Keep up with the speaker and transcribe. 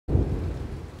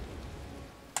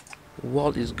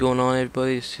What is going on,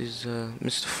 everybody? This is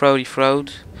Mr. Frowdy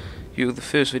Froud here with the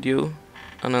first video,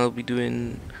 and I'll be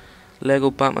doing Lego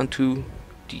Batman 2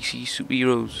 DC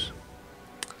Superheroes.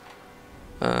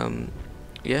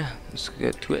 Yeah, let's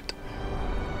get to it.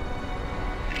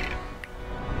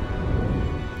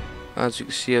 As you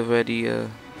can see, I've already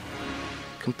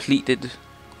completed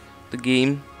the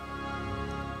game,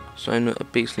 so I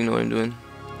basically know what I'm doing.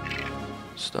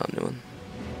 Start a new one.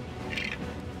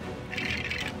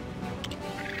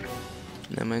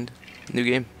 Never mind. New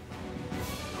game.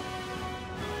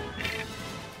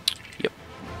 Yep.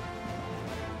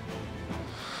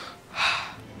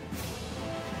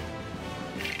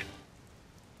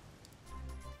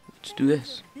 Let's do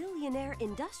this. Billionaire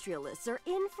industrialists are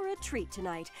in for a treat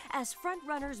tonight as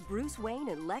frontrunners Bruce Wayne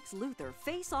and Lex Luthor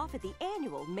face off at the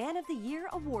annual Man of the Year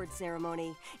award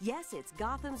ceremony. Yes, it's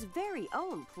Gotham's very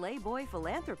own playboy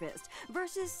philanthropist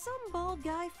versus some bald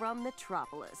guy from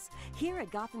Metropolis. Here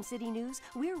at Gotham City News,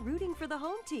 we're rooting for the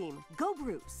home team. Go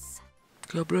Bruce!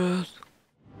 Go Bruce!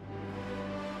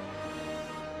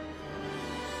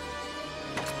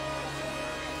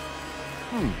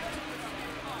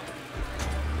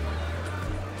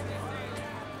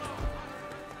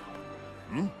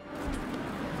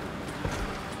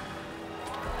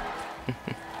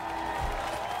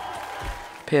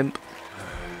 Pimp.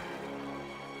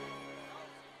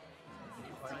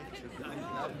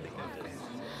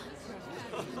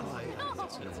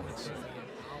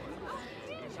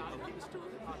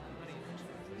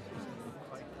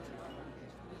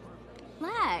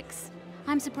 Lex,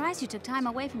 I'm surprised you took time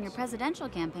away from your presidential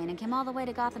campaign and came all the way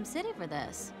to Gotham City for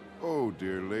this. Oh,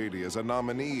 dear lady, as a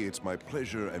nominee, it's my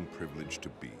pleasure and privilege to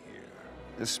be here.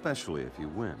 Especially if you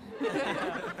win.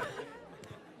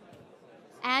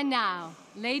 And now,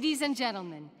 ladies and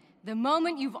gentlemen, the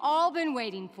moment you've all been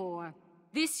waiting for.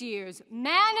 This year's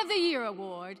Man of the Year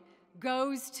award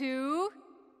goes to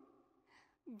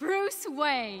Bruce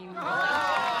Wayne.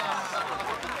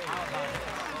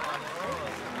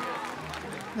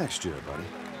 Next year, buddy.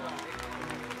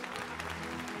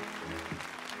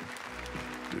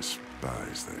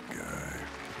 Despise that guy.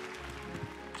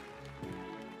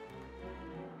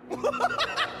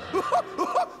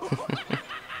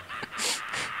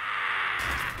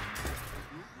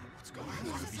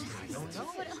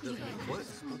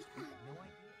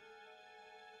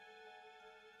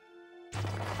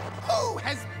 Who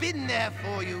has been there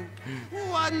for you?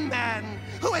 One man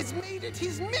who has made it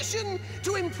his mission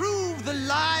to improve the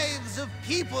lives of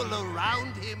people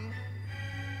around him.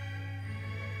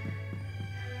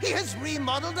 He has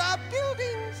remodeled our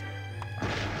buildings,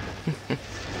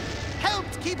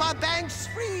 helped keep our banks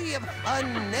free of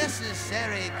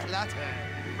unnecessary clutter.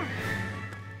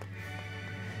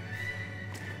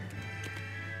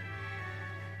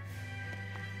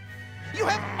 You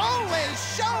have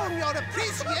always shown your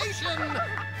appreciation.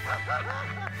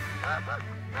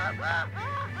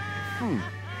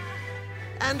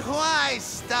 And why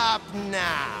stop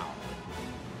now?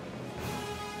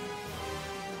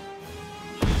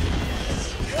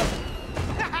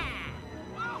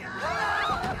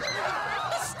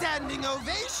 Standing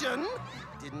ovation?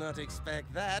 Did not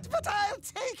expect that, but I'll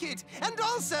take it. And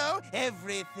also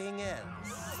everything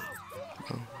else.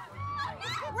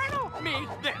 Riddle me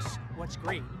this. What's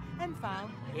green and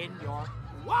found in your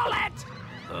wallet?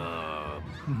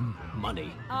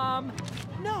 Money.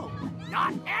 No,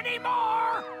 not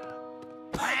anymore.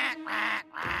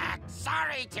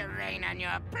 Sorry to rain on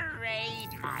your parade,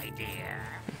 my dear.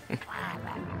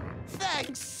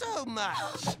 Thanks so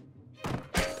much.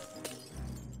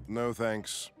 No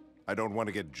thanks. I don't want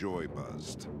to get joy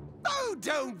buzzed. Oh,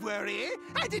 don't worry.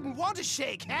 I didn't want to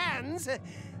shake hands.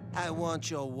 I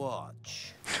want your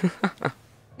watch.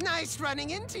 Nice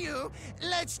running into you.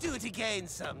 Let's do it again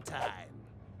sometime.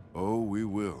 Oh, we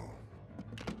will.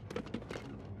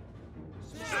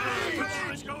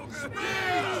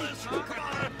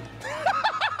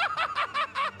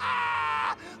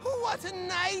 What a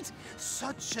night!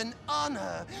 Such an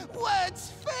honor.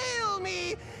 Words fail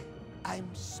me. I'm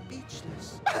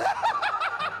speechless.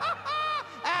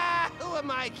 Who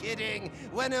am I kidding?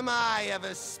 When am I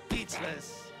ever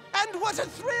speechless? And what a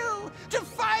thrill to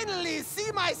finally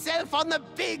see myself on the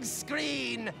big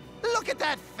screen. Look at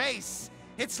that face.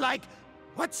 It's like,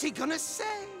 what's he gonna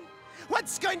say?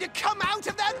 What's going to come out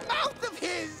of that mouth of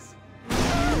his?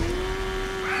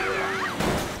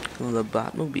 The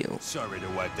Batmobile. Sorry to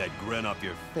wipe that grin off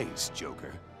your face,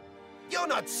 Joker. You're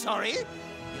not sorry.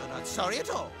 You're not sorry at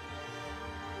all.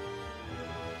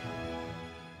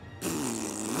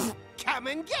 Come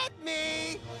and get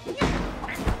me!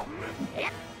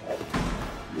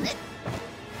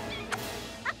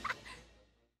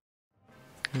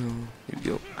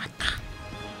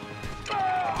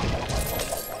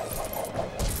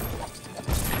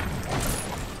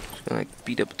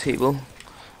 beat up a table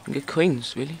and get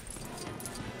coins, really.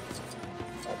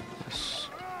 That's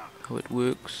how it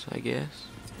works, I guess.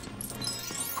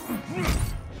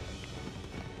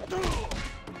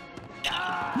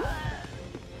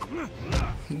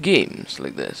 Games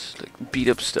like this, like beat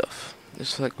up stuff,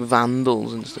 it's like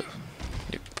vandals and stuff.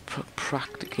 You're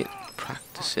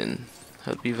practicing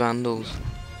how to be vandals.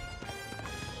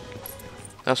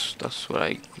 That's what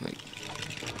I like.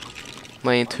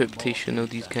 My interpretation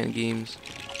of these kind of games.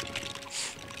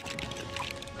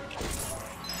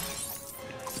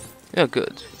 Yeah,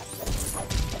 good.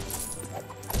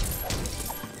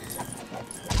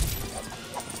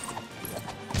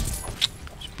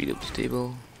 Just beat up the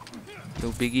table. No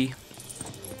biggie.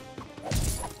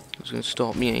 Who's gonna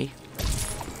stop me, eh?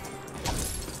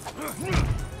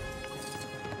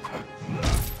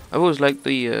 I've always liked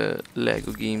the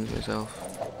Lego games myself.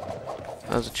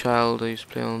 As a child, I used to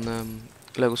play on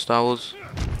Lego Star Wars.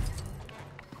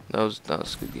 That was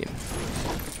a good game.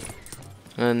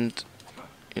 And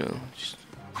you know, just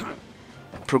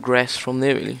progress from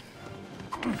there, really.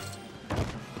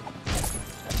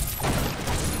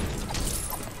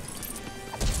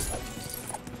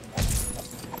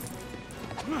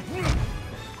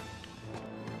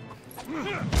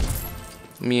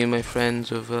 Me and my friends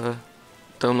have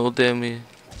downloaded them. We're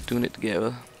doing it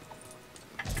together.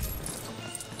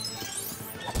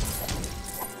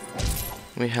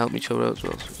 We help each other out as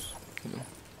well, so it's, you know,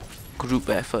 group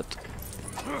effort.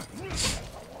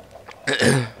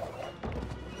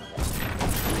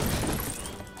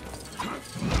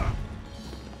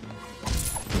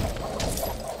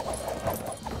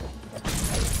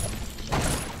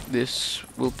 This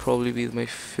will probably be my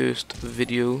first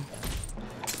video,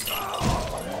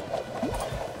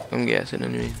 I'm guessing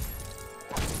anyway.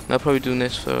 I'll probably do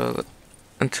this for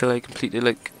until I complete it,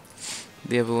 like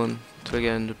the other one, till I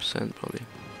get 100% probably.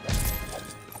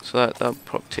 So that'll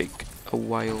probably take a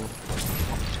while.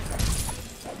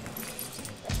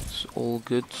 It's all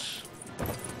good.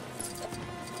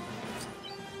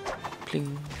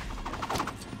 Pling.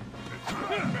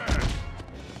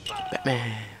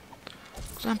 Batman.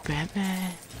 'Cause I'm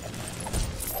Batman.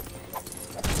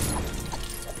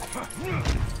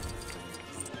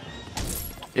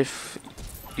 If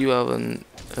you haven't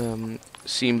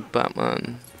seen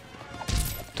Batman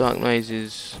Dark Knight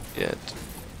yet,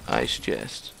 I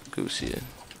suggest go see it.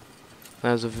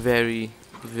 That's a very,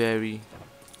 very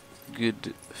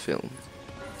good film.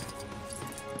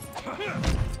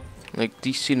 Like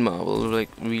DC and Marvel are like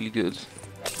really good.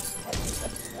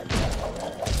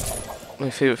 My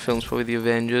favorite film is probably The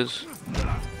Avengers.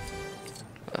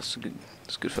 That's a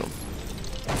good film.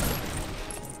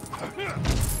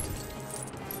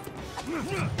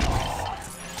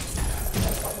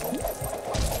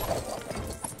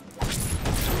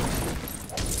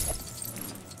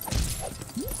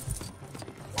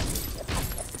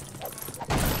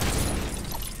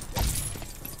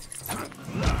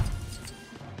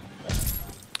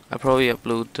 I'll probably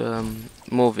upload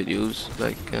more videos,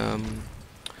 like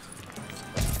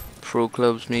pro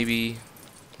clubs maybe,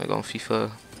 like on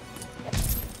FIFA.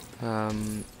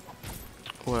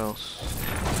 What else?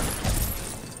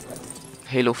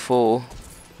 Halo 4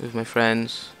 with my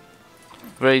friends.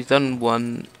 I've already done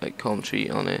one like commentary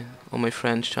on it on my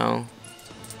friend's channel.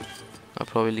 I'll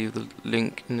probably leave the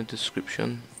link in the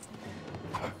description.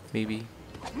 Maybe.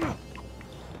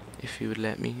 If you would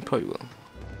let me. You probably will.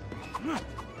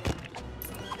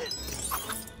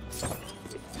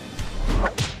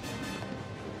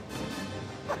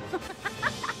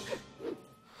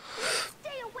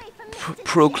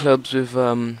 Pro clubs with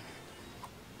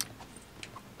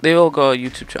they all got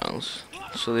YouTube channels,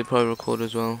 so they probably record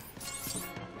as well.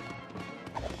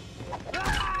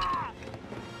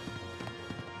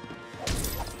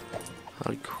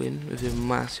 Harley Quinn with a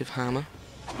massive hammer.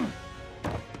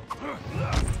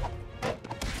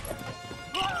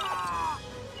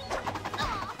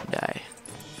 Die.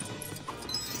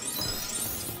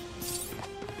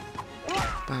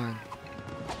 Bang.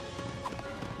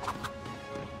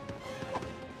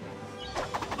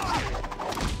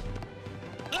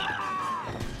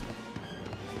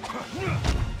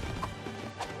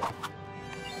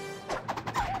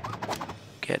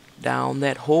 Get down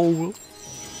that hole.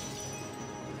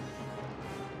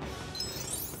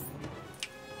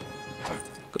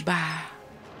 Goodbye.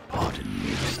 Pardon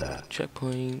me, sir.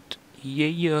 Checkpoint.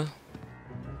 Yeah.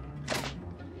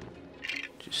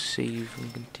 Just save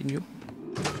and continue.